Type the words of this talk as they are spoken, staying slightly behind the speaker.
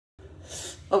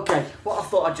Okay, what I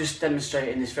thought I'd just demonstrate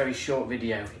in this very short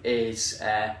video is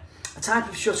a type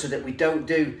of shutter that we don't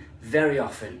do very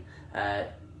often.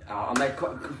 I'll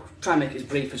try and make it as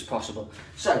brief as possible.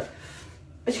 So,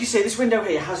 as you can see, this window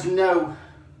here has no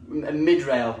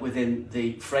mid-rail within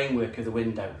the framework of the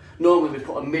window. Normally we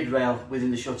put a mid-rail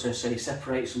within the shutter so you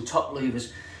separate some top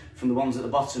louvers from the ones at the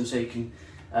bottom so you can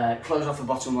close off the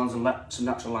bottom ones and let some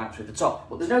natural light through the top.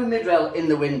 But there's no mid-rail in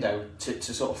the window to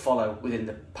sort of follow within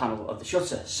the panel of the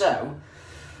shutter. So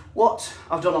what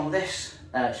I've done on this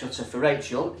shutter for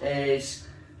Rachel is,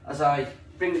 as I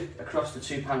bring it across the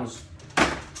two panels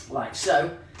like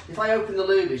so, if I open the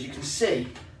louvers you can see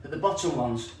that the bottom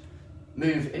ones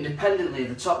move independently of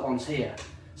the top ones here.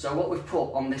 So what we've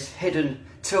put on this hidden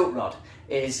tilt rod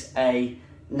is a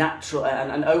natural,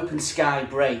 an open sky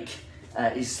break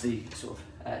is the sort of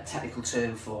technical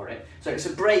term for it. So it's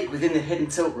a break within the hidden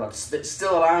tilt rods that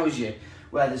still allows you,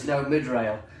 where there's no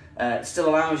mid-rail, still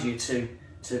allows you to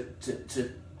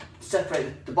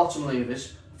separate the bottom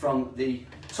louvers from the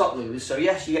top louvers. So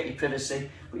yes, you get your privacy,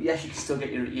 but yes, you can still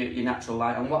get your natural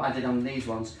light. And what I did on these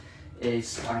ones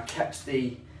is I kept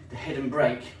the hidden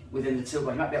break within the tilt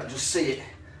rod. You might be able to just see it,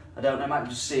 I don't know, I might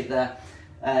just see it there,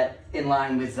 in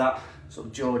line with that sort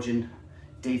of Georgian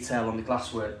detail on the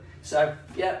glasswork. So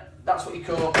yeah, that's what you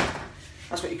call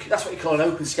an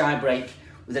open sky break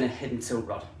within a hidden tilt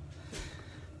rod.